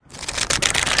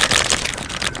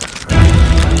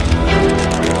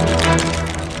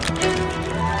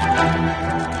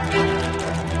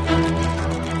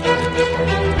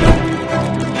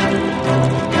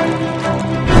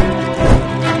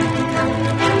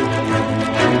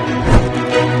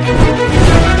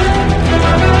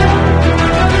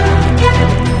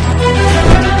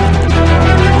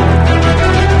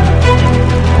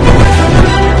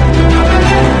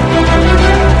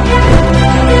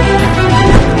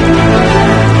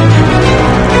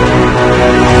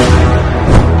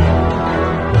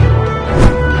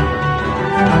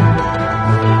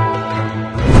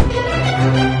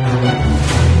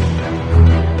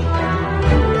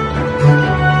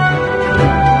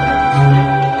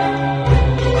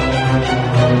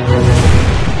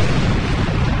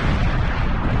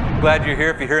glad you're here.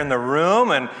 If you're here in the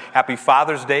room, and happy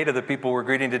Father's Day to the people we're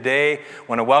greeting today. I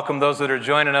want to welcome those that are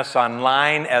joining us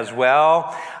online as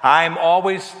well. I'm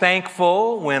always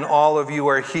thankful when all of you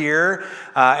are here,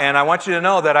 and I want you to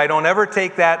know that I don't ever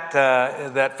take that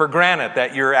for granted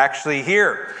that you're actually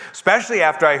here, especially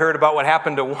after I heard about what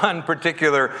happened to one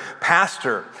particular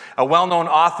pastor. A well-known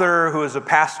author who is a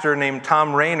pastor named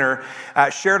Thom Rainer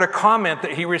shared a comment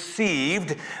that he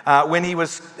received when he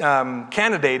was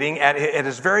candidating at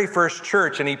his very first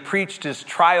church, and he preached his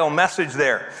trial message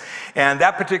there. And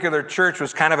that particular church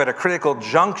was kind of at a critical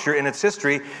juncture in its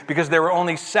history because there were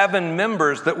only 7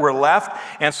 members that were left,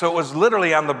 and so it was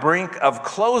literally on the brink of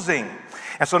closing.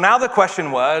 And so now the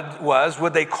question was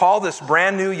would they call this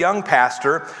brand new young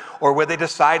pastor, or would they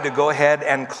decide to go ahead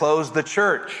and close the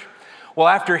church? Well,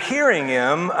 after hearing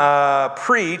him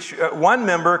preach, one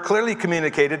member clearly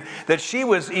communicated that she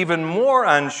was even more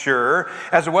unsure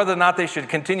as to whether or not they should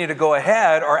continue to go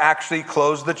ahead or actually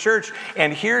close the church.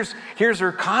 And here's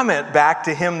her comment back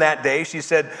to him that day. She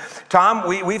said, "Tom,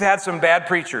 we've had some bad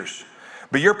preachers,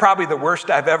 but you're probably the worst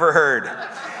I've ever heard.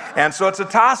 And so it's a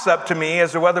toss-up to me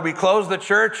as to whether we close the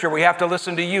church or we have to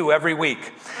listen to you every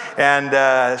week." And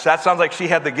so that sounds like she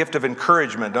had the gift of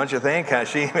encouragement, don't you think?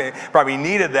 She probably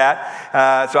needed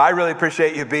that. So I really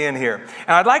appreciate you being here.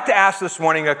 And I'd like to ask this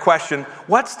morning a question.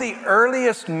 What's the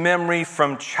earliest memory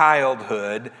from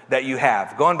childhood that you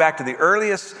have? Going back to the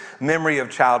earliest memory of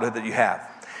childhood that you have.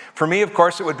 For me, of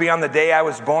course, it would be on the day I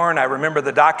was born. I remember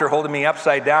the doctor holding me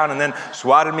upside down and then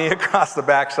swatted me across the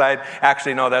backside.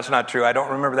 Actually, no, that's not true. I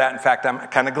don't remember that. In fact, I'm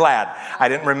kind of glad I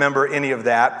didn't remember any of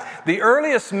that. The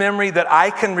earliest memory that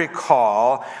I can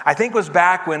recall, I think, was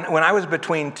back when I was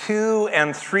between 2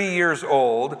 and 3 years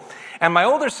old. And my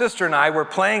older sister and I were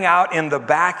playing out in the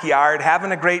backyard,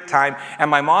 having a great time,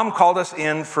 and my mom called us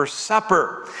in for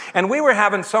supper. And we were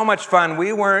having so much fun,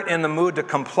 we weren't in the mood to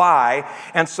comply,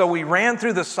 and so we ran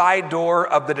through the side door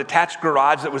of the detached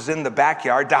garage that was in the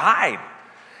backyard to hide.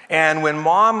 And when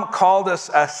Mom called us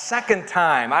a second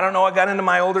time, I don't know what got into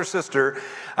my older sister,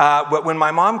 but when my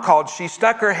mom called, she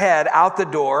stuck her head out the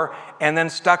door and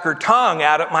then stuck her tongue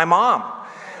out at my mom.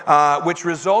 Which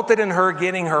resulted in her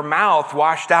getting her mouth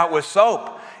washed out with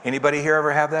soap. Anybody here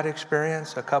ever have that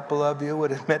experience? A couple of you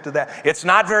would admit to that. It's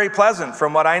not very pleasant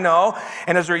from what I know.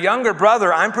 And as her younger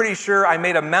brother, I'm pretty sure I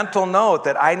made a mental note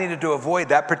that I needed to avoid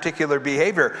that particular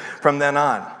behavior from then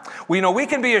on. Well, we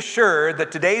can be assured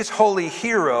that today's holy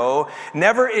hero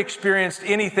never experienced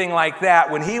anything like that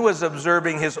when he was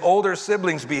observing his older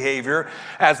siblings' behavior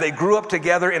as they grew up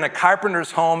together in a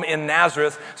carpenter's home in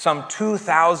Nazareth some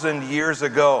 2,000 years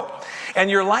ago.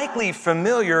 And you're likely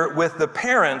familiar with the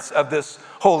parents of this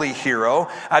holy hero.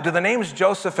 Do the names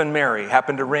Joseph and Mary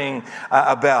happen to ring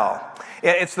a bell?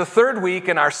 It's the third week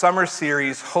in our summer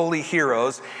series, Holy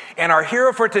Heroes, and our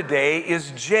hero for today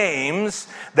is James,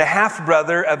 the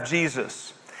half-brother of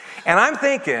Jesus. And I'm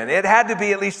thinking it had to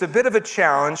be at least a bit of a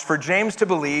challenge for James to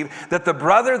believe that the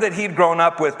brother that he'd grown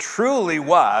up with truly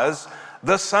was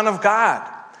the Son of God.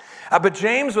 But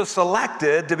James was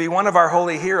selected to be one of our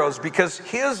holy heroes because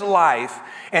his life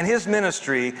and his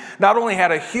ministry not only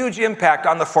had a huge impact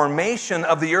on the formation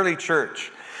of the early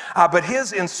church, but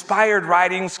his inspired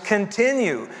writings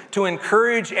continue to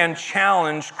encourage and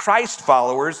challenge Christ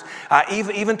followers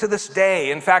even to this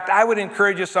day. In fact, I would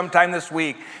encourage you sometime this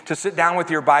week to sit down with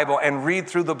your Bible and read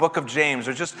through the book of James.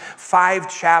 There's just 5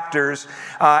 chapters,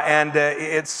 and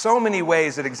it's so many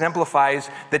ways it exemplifies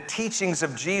the teachings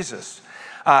of Jesus.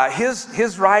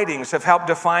 His writings have helped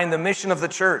define the mission of the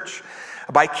church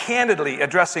by candidly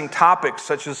addressing topics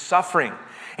such as suffering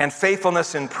and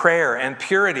faithfulness in prayer and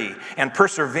purity and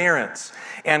perseverance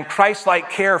and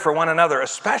Christ-like care for one another,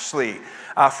 especially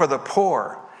for the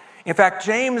poor. In fact,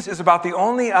 James is about the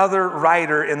only other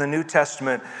writer in the New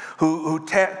Testament who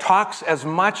talks as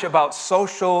much about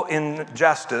social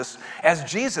injustice as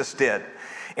Jesus did.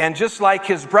 And just like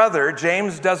his brother,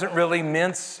 James doesn't really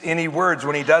mince any words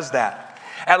when he does that.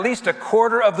 At least a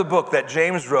quarter of the book that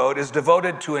James wrote is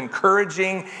devoted to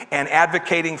encouraging and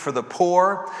advocating for the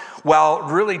poor, while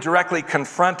really directly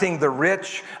confronting the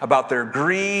rich about their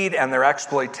greed and their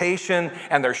exploitation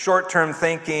and their short-term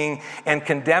thinking, and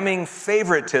condemning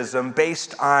favoritism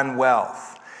based on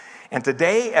wealth. And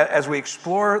today, as we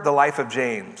explore the life of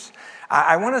James,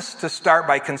 I want us to start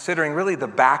by considering really the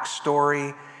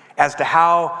backstory as to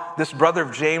how this brother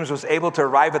of James was able to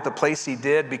arrive at the place he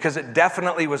did, because it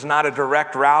definitely was not a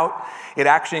direct route. It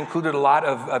actually included a lot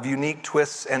of unique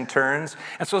twists and turns.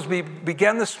 And so as we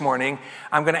begin this morning,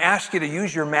 I'm going to ask you to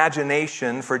use your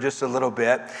imagination for just a little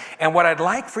bit. And what I'd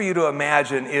like for you to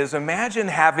imagine is imagine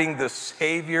having the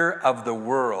Savior of the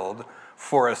world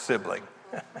for a sibling.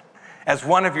 as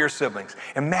one of your siblings.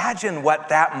 Imagine what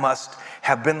that must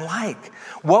have been like.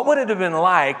 What would it have been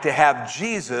like to have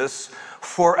Jesus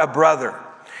for a brother?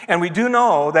 And we do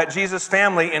know that Jesus'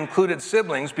 family included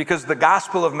siblings because the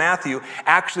Gospel of Matthew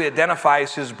actually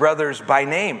identifies his brothers by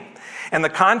name. And the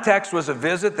context was a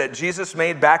visit that Jesus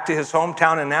made back to his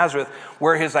hometown in Nazareth,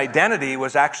 where his identity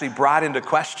was actually brought into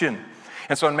question.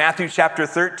 And so in Matthew chapter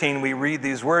 13, we read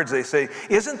these words. They say,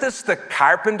 "Isn't this the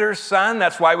carpenter's son?"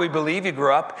 That's why we believe he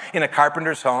grew up in a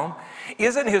carpenter's home.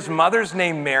 "Isn't his mother's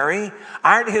name Mary?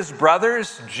 Aren't his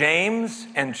brothers James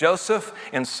and Joseph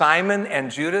and Simon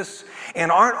and Judas?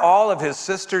 And aren't all of his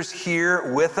sisters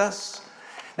here with us?"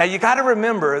 Now you got to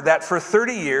remember that for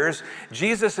 30 years,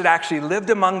 Jesus had actually lived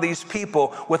among these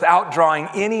people without drawing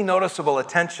any noticeable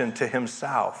attention to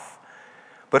himself.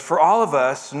 But for all of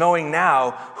us, knowing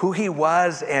now who he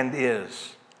was and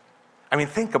is, I mean,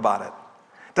 think about it.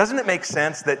 Doesn't it make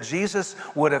sense that Jesus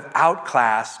would have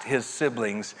outclassed his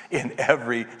siblings in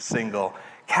every single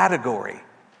category?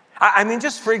 I mean,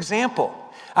 just for example,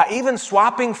 even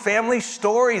swapping family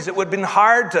stories, it would have been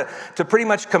hard to pretty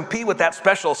much compete with that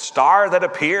special star that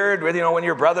appeared when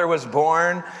your brother was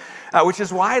born. Which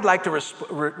is why I'd like to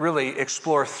really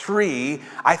explore three,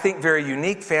 I think, very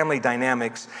unique family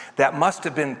dynamics that must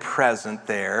have been present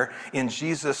there in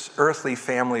Jesus' earthly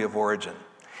family of origin.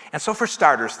 And so for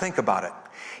starters, think about it.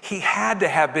 He had to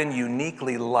have been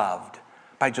uniquely loved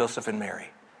by Joseph and Mary.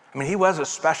 I mean, he was a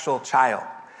special child.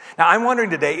 Now, I'm wondering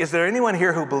today, is there anyone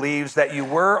here who believes that you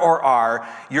were or are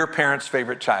your parents'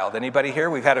 favorite child? Anybody here?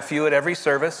 We've had a few at every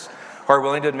service who are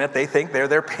willing to admit they think they're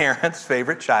their parents'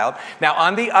 favorite child. Now,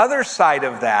 on the other side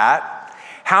of that,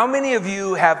 how many of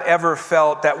you have ever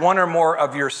felt that one or more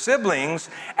of your siblings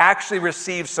actually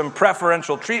received some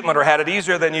preferential treatment or had it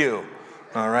easier than you?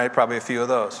 All right, probably a few of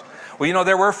those. Well,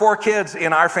 there were 4 kids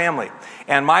in our family,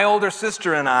 and my older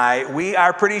sister and I, we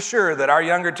are pretty sure that our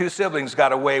younger 2 siblings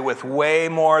got away with way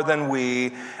more than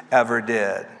we ever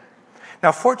did.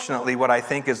 Now, fortunately, what I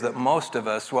think is that most of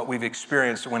us, what we've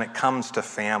experienced when it comes to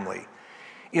family,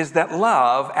 is that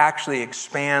love actually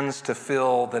expands to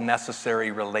fill the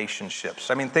necessary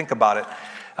relationships. I mean, think about it.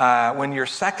 When your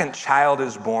second child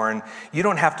is born, you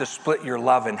don't have to split your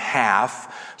love in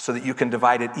half so that you can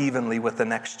divide it evenly with the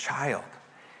next child.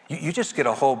 You just get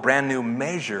a whole brand new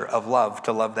measure of love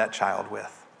to love that child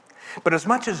with. But as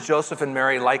much as Joseph and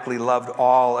Mary likely loved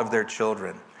all of their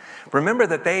children, remember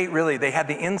that they had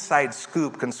the inside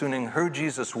scoop concerning who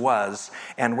Jesus was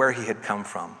and where he had come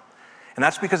from. And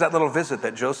that's because that little visit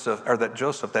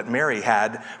that Mary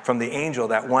had from the angel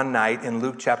that one night in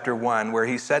Luke chapter 1, where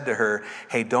he said to her,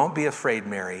 "Hey, don't be afraid,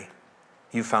 Mary.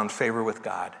 You found favor with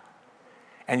God.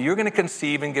 And you're going to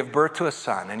conceive and give birth to a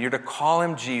son, and you're to call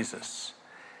him Jesus.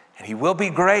 And he will be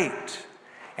great,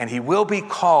 and he will be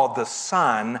called the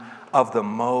Son of the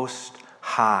Most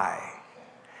High."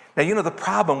 Now, the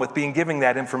problem with giving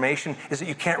that information is that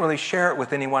you can't really share it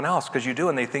with anyone else, because you do,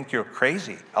 and they think you're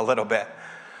crazy a little bit.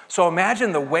 So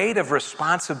imagine the weight of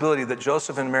responsibility that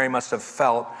Joseph and Mary must have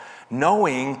felt,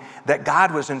 knowing that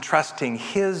God was entrusting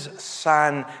his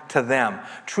son to them,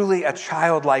 truly a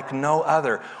child like no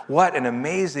other. What an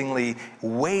amazingly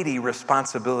weighty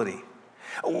responsibility,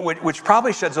 which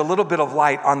probably sheds a little bit of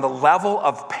light on the level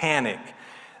of panic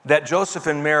that Joseph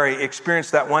and Mary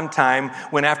experienced that one time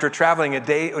when, after traveling a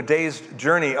day's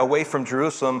journey away from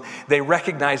Jerusalem, they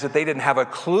recognized that they didn't have a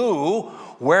clue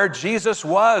where Jesus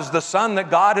was, the son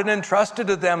that God had entrusted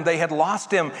to them. They had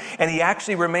lost him, and he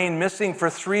actually remained missing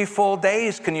for 3 full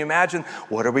days. Can you imagine?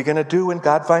 What are we going to do when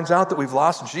God finds out that we've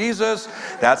lost Jesus?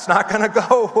 That's not going to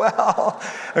go well.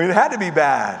 I mean, it had to be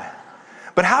bad.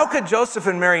 But how could Joseph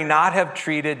and Mary not have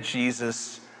treated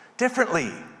Jesus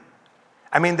differently?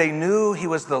 I mean, they knew he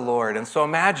was the Lord. And so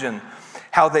imagine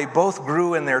how they both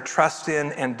grew in their trust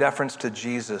in and deference to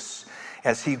Jesus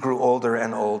as he grew older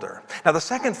and older. Now, the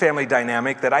second family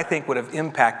dynamic that I think would have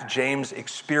impacted James'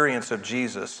 experience of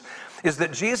Jesus is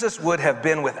that Jesus would have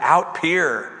been without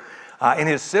peer in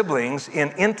his siblings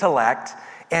in intellect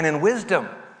and in wisdom.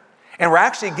 And we're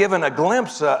actually given a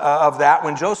glimpse of that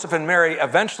when Joseph and Mary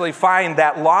eventually find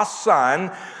that lost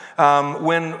son,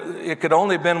 when it could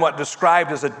only have been what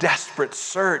described as a desperate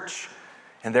search.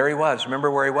 And there he was.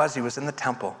 Remember where he was? He was in the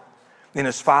temple, in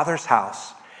his father's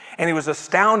house. And he was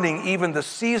astounding even the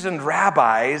seasoned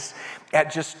rabbis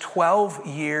at just 12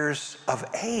 years of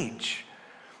age.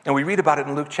 And we read about it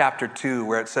in Luke chapter 2,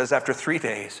 where it says after 3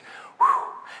 days,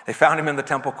 they found him in the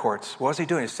temple courts. What was he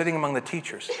doing? He's sitting among the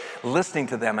teachers, listening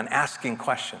to them and asking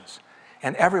questions.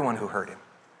 And everyone who heard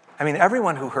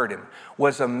him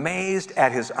was amazed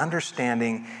at his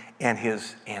understanding and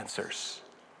his answers.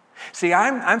 See,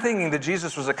 I'm thinking that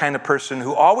Jesus was the kind of person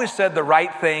who always said the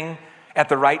right thing at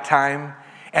the right time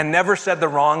and never said the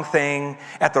wrong thing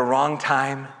at the wrong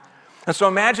time. And so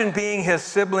imagine being his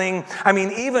sibling. I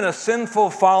mean, even a sinful,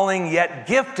 falling, yet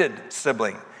gifted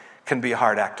sibling can be a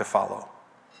hard act to follow.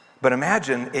 But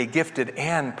imagine a gifted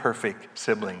and perfect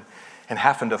sibling and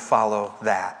having to follow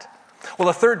that. Well,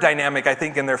 a third dynamic, I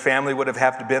think, in their family would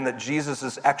have been that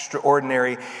Jesus'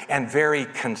 extraordinary and very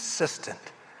consistent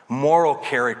moral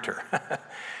character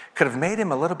could have made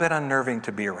him a little bit unnerving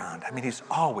to be around. I mean, he's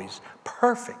always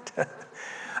perfect.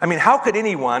 I mean, how could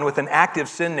anyone with an active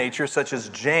sin nature such as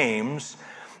James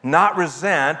not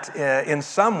resent in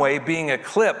some way being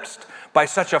eclipsed by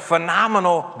such a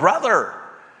phenomenal brother?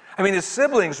 I mean, his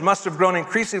siblings must have grown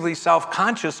increasingly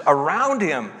self-conscious around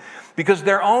him because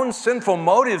their own sinful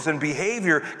motives and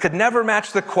behavior could never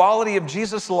match the quality of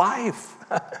Jesus' life.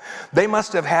 They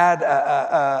must have had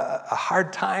a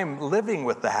hard time living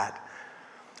with that.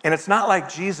 And it's not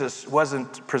like Jesus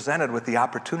wasn't presented with the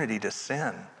opportunity to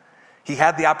sin. He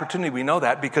had the opportunity, we know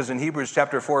that, because in Hebrews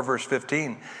chapter 4, verse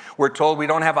 15, we're told we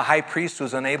don't have a high priest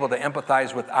who's unable to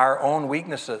empathize with our own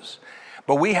weaknesses.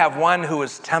 But we have one who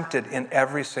is tempted in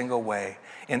every single way,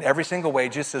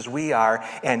 just as we are,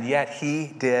 and yet he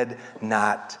did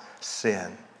not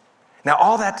sin. Now,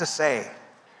 all that to say,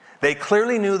 they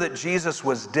clearly knew that Jesus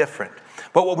was different.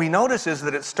 But what we notice is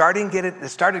that it started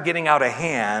getting out of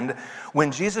hand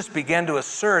when Jesus began to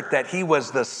assert that he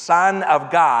was the Son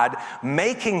of God,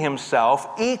 making himself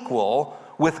equal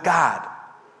with God.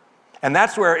 And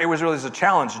that's where it was really a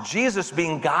challenge. Jesus,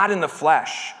 being God in the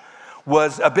flesh,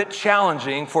 was a bit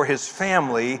challenging for his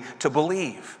family to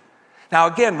believe. Now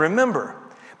again, remember,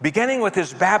 beginning with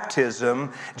his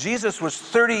baptism, Jesus was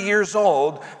 30 years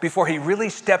old before he really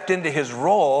stepped into his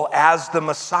role as the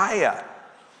Messiah.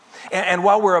 And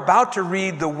while we're about to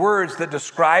read the words that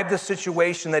describe the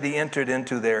situation that he entered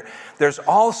into there's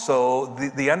also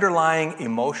the underlying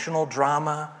emotional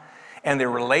drama and the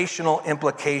relational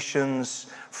implications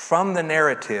from the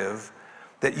narrative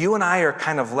that you and I are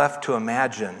kind of left to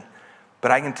imagine. But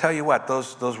I can tell you what,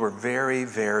 those were very,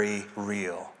 very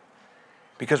real.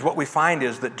 Because what we find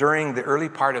is that during the early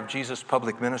part of Jesus'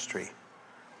 public ministry,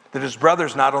 that his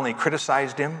brothers not only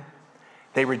criticized him,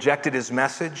 they rejected his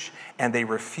message, and they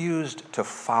refused to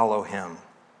follow him.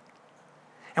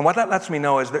 And what that lets me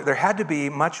know is that there had to be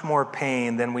much more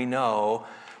pain than we know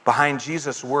behind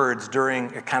Jesus' words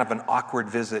during a kind of an awkward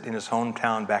visit in his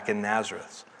hometown back in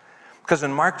Nazareth. Because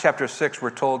in Mark chapter 6, we're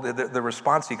told that the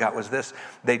response he got was this: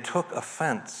 they took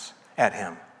offense at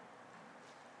him.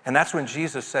 And that's when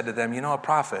Jesus said to them, a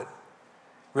prophet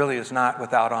really is not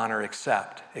without honor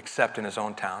except in his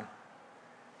own town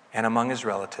and among his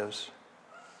relatives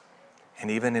and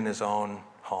even in his own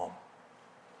home.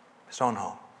 His own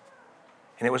home.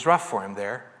 And it was rough for him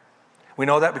there. We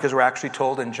know that because we're actually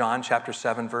told in John chapter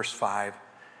 7, verse 5,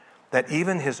 that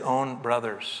even his own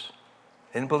brothers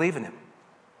didn't believe in him,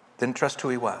 didn't trust who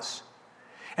he was.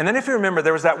 And then if you remember,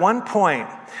 there was that one point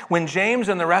when James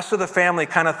and the rest of the family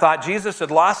kind of thought Jesus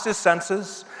had lost his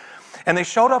senses, and they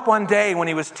showed up one day when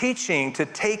he was teaching to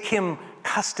take him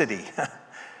custody.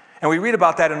 And we read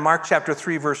about that in Mark chapter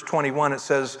 3, verse 21. It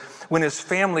says, when his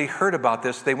family heard about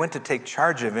this, they went to take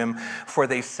charge of him, for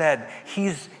they said,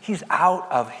 he's out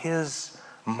of his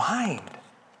mind.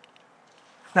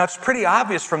 Now, it's pretty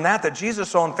obvious from that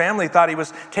Jesus' own family thought he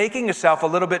was taking himself a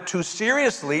little bit too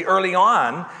seriously early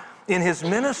on in his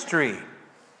ministry.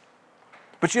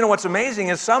 But what's amazing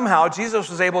is somehow Jesus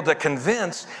was able to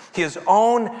convince his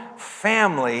own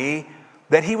family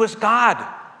that he was God.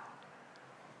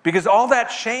 Because all that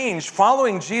changed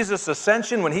following Jesus'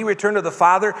 ascension when he returned to the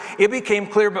Father. It became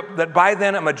clear that by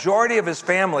then a majority of his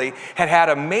family had had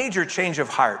a major change of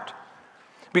heart.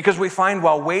 Because we find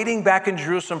while waiting back in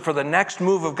Jerusalem for the next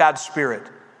move of God's Spirit,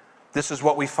 this is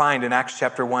what we find in Acts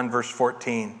chapter 1, verse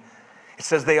 14. It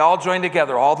says they all joined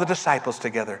together, all the disciples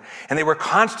together, and they were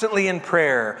constantly in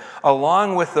prayer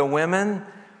along with the women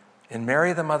and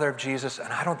Mary, the mother of Jesus,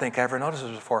 and I don't think I ever noticed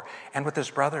this before, and with his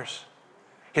brothers.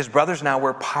 His brothers now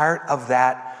were part of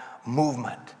that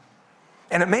movement.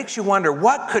 And it makes you wonder,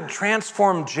 what could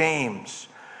transform James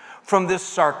from this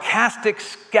sarcastic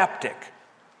skeptic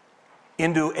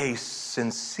into a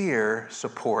sincere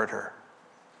supporter?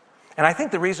 And I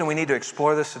think the reason we need to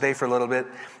explore this today for a little bit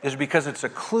is because it's a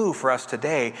clue for us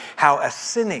today how a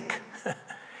cynic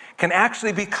can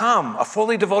actually become a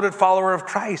fully devoted follower of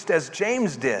Christ, as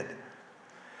James did.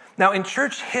 Now, in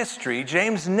church history,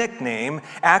 James' nickname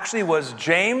actually was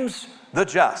James the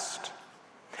Just.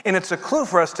 And it's a clue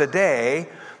for us today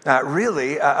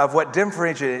of what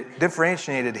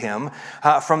differentiated him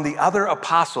from the other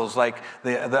apostles, like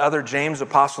the other James,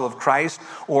 apostle of Christ,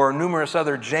 or numerous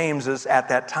other Jameses at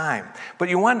that time. But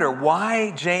you wonder,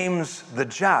 why James the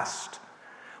Just?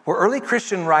 Well, early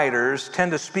Christian writers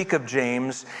tend to speak of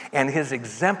James and his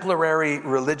exemplary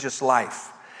religious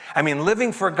life. I mean,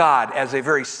 living for God as a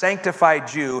very sanctified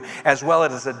Jew, as well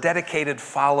as a dedicated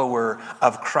follower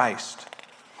of Christ.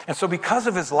 And so because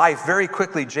of his life, very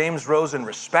quickly, James rose in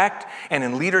respect and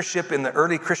in leadership in the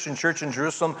early Christian church in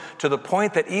Jerusalem, to the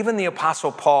point that even the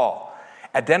Apostle Paul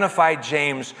identified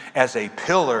James as a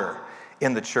pillar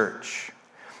in the church.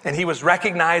 And he was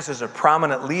recognized as a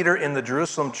prominent leader in the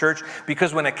Jerusalem church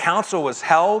because when a council was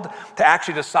held to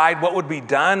actually decide what would be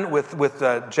done with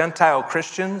Gentile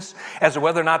Christians as to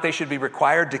whether or not they should be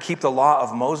required to keep the law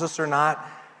of Moses or not,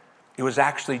 it was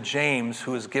actually James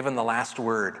who was given the last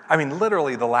word. I mean,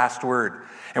 literally the last word.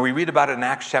 And we read about it in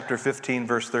Acts chapter 15,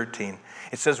 verse 13.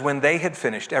 It says, when they had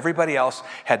finished, everybody else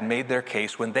had made their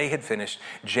case. When they had finished,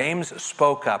 James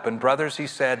spoke up. And brothers, he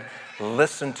said,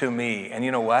 listen to me. And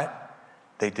you know what?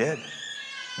 They did.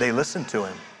 They listened to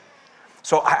him.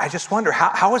 So I just wonder,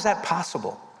 how is that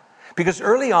possible? Because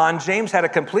early on, James had a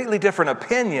completely different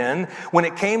opinion when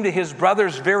it came to his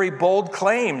brother's very bold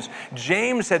claims.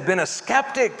 James had been a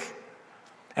skeptic.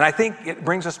 And I think it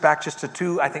brings us back just to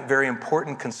two, I think, very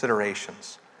important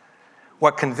considerations.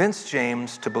 What convinced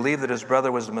James to believe that his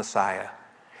brother was the Messiah,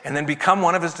 and then become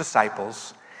one of his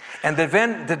disciples, and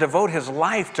then to devote his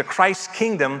life to Christ's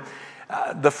kingdom.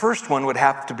 The first one would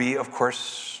have to be, of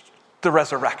course, the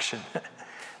resurrection.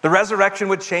 The resurrection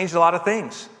would change a lot of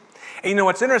things. And you know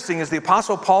what's interesting is the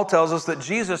Apostle Paul tells us that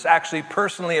Jesus actually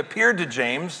personally appeared to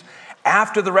James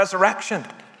after the resurrection.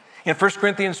 In 1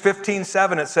 Corinthians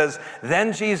 15:7, it says,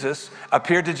 then Jesus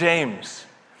appeared to James,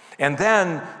 and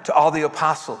then to all the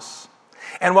apostles.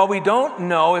 And while we don't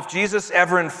know if Jesus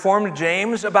ever informed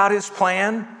James about his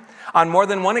plan, on more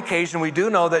than one occasion, we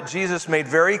do know that Jesus made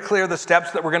very clear the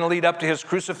steps that were going to lead up to his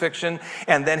crucifixion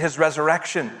and then his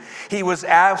resurrection. He was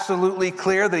absolutely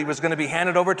clear that he was going to be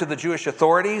handed over to the Jewish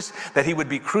authorities, that he would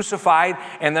be crucified,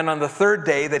 and then on the third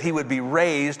day that he would be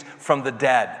raised from the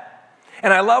dead.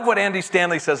 And I love what Andy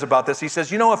Stanley says about this. He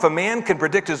says, you know, if a man can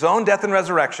predict his own death and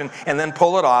resurrection and then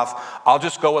pull it off, I'll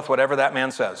just go with whatever that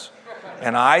man says.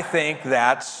 And I think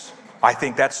that's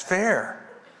fair.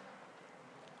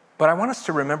 But I want us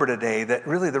to remember today that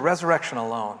really the resurrection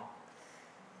alone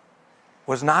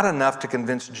was not enough to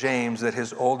convince James that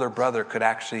his older brother could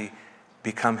actually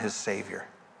become his Savior.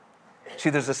 See,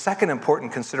 there's a second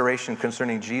important consideration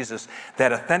concerning Jesus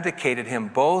that authenticated him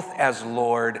both as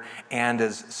Lord and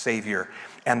as Savior.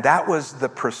 And that was the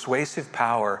persuasive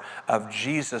power of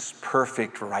Jesus'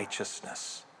 perfect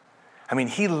righteousness. I mean,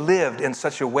 he lived in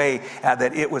such a way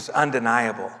that it was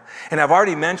undeniable. And I've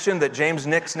already mentioned that James'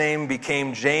 nickname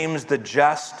became James the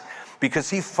Just because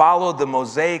he followed the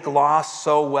Mosaic law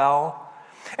so well.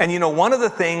 And you know, one of the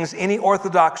things any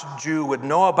Orthodox Jew would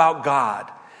know about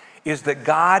God is that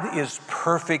God is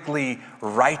perfectly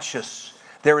righteous.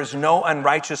 There is no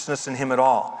unrighteousness in him at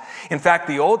all. In fact,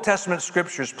 the Old Testament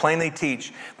scriptures plainly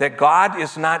teach that God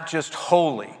is not just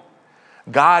holy.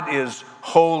 God is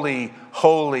holy,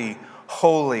 holy,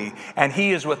 holy, and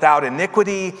he is without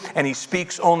iniquity, and he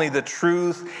speaks only the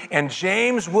truth. And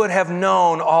James would have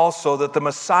known also that the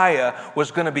Messiah was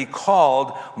going to be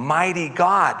called Mighty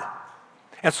God.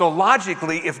 And so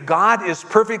logically, if God is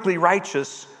perfectly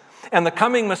righteous and the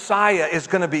coming Messiah is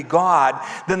going to be God,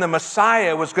 then the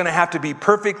Messiah was going to have to be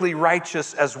perfectly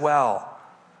righteous as well.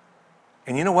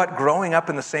 And you know what? Growing up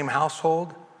in the same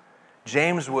household,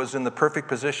 James was in the perfect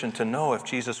position to know if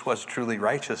Jesus was truly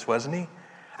righteous, wasn't he?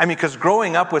 I mean, because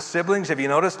growing up with siblings, have you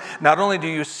noticed, not only do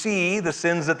you see the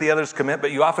sins that the others commit,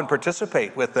 but you often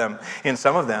participate with them in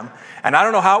some of them. And I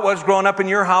don't know how it was growing up in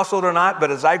your household or not, but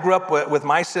as I grew up with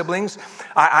my siblings,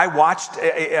 I watched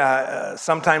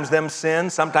sometimes them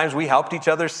sin, sometimes we helped each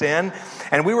other sin,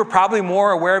 and we were probably more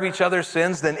aware of each other's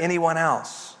sins than anyone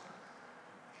else.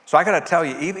 So I got to tell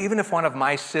you, even if one of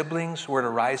my siblings were to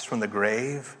rise from the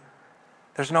grave,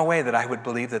 there's no way that I would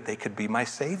believe that they could be my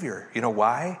Savior. You know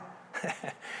why?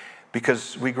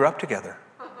 Because we grew up together.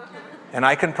 And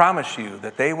I can promise you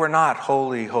that they were not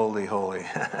holy, holy, holy.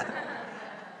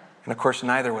 And of course,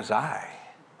 neither was I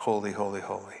holy, holy,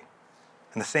 holy.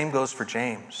 And the same goes for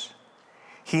James.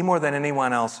 He more than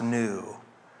anyone else knew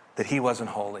that he wasn't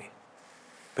holy.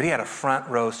 But he had a front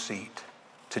row seat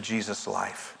to Jesus'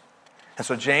 life. And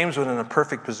so James was in a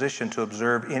perfect position to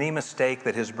observe any mistake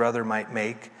that his brother might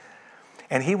make.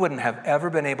 And he wouldn't have ever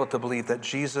been able to believe that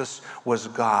Jesus was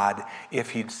God if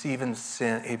he even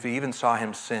saw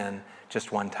him sin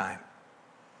just one time.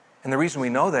 And the reason we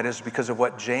know that is because of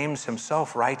what James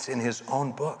himself writes in his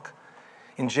own book.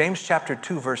 In James chapter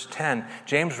 2, verse 10,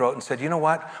 James wrote and said, you know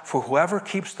what? For whoever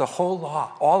keeps the whole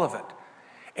law, all of it,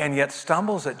 and yet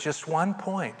stumbles at just one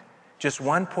point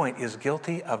is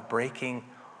guilty of breaking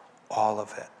all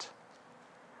of it.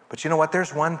 But you know what?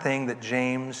 There's one thing that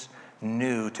James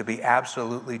knew to be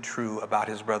absolutely true about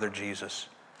his brother Jesus.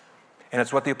 And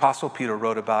it's what the Apostle Peter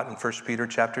wrote about in 1 Peter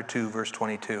chapter 2, verse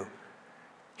 22.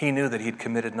 He knew that he'd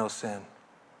committed no sin,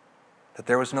 that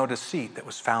there was no deceit that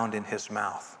was found in his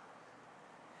mouth.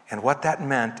 And what that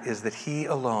meant is that he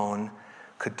alone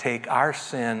could take our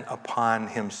sin upon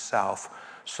himself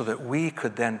so that we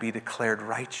could then be declared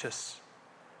righteous.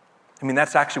 I mean,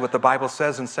 that's actually what the Bible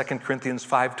says in 2 Corinthians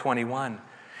 5:21.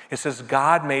 It says,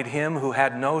 God made him who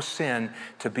had no sin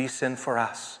to be sin for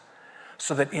us,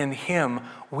 so that in him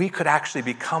we could actually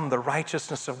become the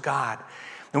righteousness of God.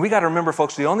 And we got to remember,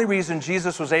 folks, the only reason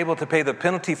Jesus was able to pay the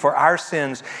penalty for our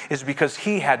sins is because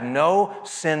he had no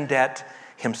sin debt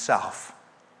himself.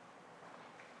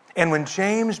 And when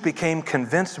James became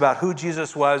convinced about who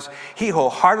Jesus was, he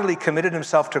wholeheartedly committed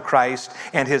himself to Christ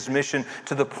and his mission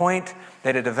to the point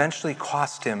that it eventually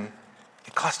cost him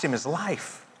his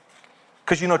life.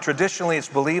 Because, you know, traditionally it's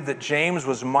believed that James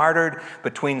was martyred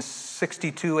between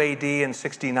 62 AD and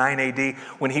 69 AD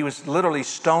when he was literally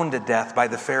stoned to death by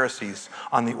the Pharisees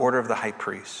on the order of the high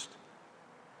priest.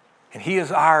 And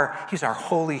he's our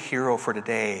holy hero for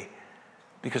today,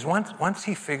 because once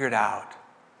he figured out,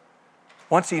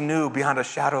 once he knew beyond a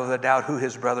shadow of a doubt who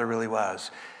his brother really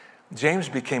was, James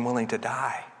became willing to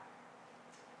die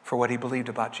for what he believed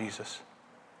about Jesus.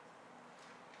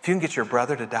 If you can get your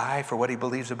brother to die for what he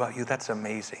believes about you, that's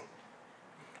amazing.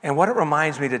 And what it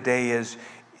reminds me today is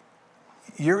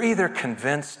you're either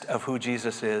convinced of who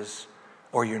Jesus is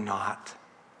or you're not.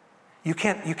 You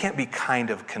can't be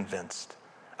kind of convinced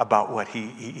about what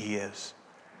he is.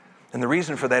 And the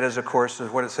reason for that is, of course, is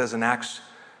what it says in Acts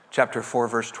chapter 4,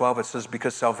 verse 12. It says,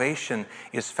 because salvation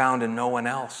is found in no one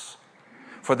else.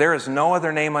 For there is no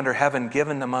other name under heaven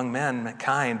given among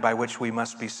mankind by which we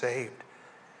must be saved.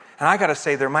 And I got to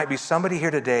say, there might be somebody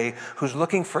here today who's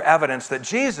looking for evidence that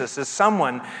Jesus is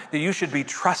someone that you should be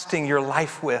trusting your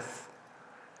life with.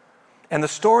 And the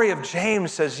story of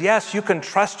James says, yes, you can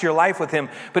trust your life with him.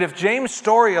 But if James'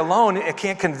 story alone, it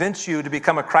can't convince you to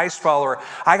become a Christ follower,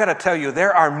 I got to tell you,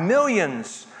 there are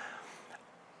millions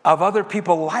of other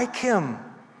people like him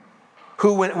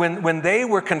who, when they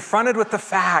were confronted with the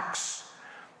facts,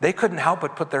 they couldn't help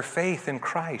but put their faith in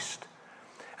Christ.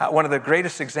 One of the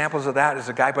greatest examples of that is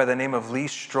a guy by the name of Lee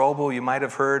Strobel. You might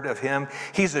have heard of him.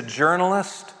 He's a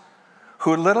journalist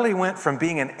who literally went from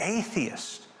being an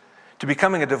atheist to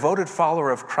becoming a devoted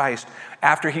follower of Christ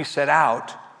after he set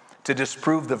out to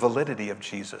disprove the validity of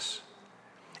Jesus.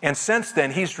 And since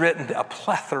then, he's written a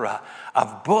plethora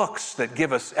of books that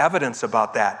give us evidence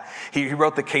about that. He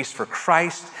wrote The Case for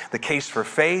Christ, The Case for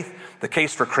Faith, The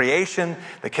Case for Creation,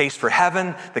 The Case for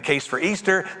Heaven, The Case for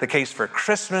Easter, The Case for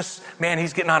Christmas. Man,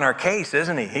 he's getting on our case,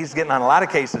 isn't he? He's getting on a lot of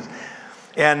cases.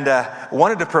 And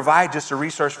wanted to provide just a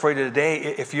resource for you today.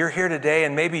 If you're here today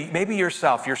and maybe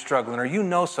yourself, you're struggling, or you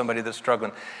know somebody that's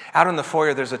struggling, out in the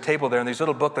foyer there's a table there and these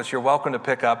little booklets you're welcome to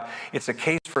pick up. It's a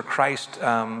Case for Christ,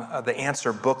 the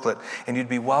answer booklet, and you'd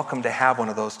be welcome to have one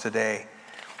of those today.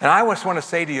 And I just want to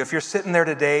say to you, if you're sitting there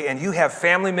today and you have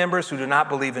family members who do not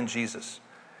believe in Jesus,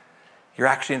 you're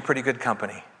actually in pretty good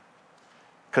company,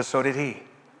 because so did he.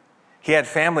 He had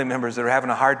family members that were having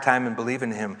a hard time in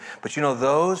believing in him. But you know,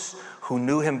 those who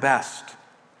knew him best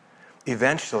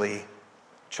eventually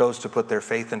chose to put their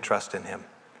faith and trust in him.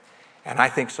 And I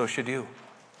think so should you.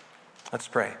 Let's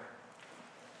pray.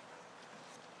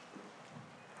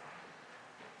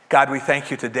 God, we thank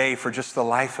you today for just the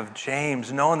life of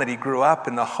James, knowing that he grew up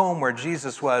in the home where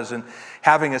Jesus was, and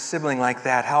having a sibling like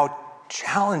that, how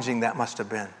challenging that must have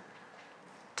been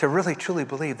to really truly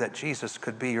believe that Jesus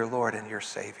could be your Lord and your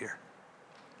Savior.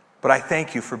 But I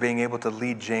thank you for being able to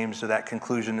lead James to that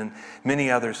conclusion, and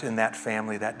many others in that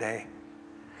family that day.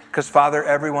 Because, Father,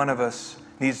 every one of us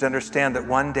needs to understand that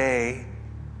one day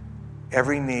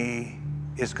every knee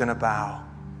is going to bow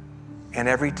and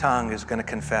every tongue is going to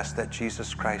confess that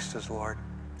Jesus Christ is Lord.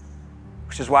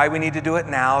 Which is why we need to do it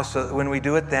now, so that when we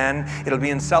do it then, it'll be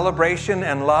in celebration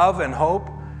and love and hope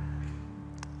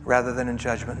rather than in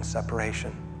judgment and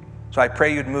separation. So I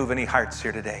pray you'd move any hearts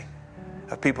here today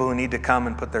of people who need to come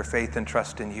and put their faith and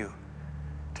trust in you,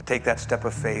 to take that step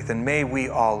of faith. And may we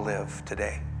all live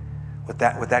today with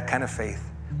that kind of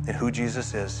faith in who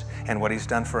Jesus is and what he's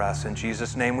done for us. In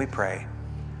Jesus' name we pray.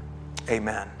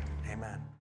 Amen.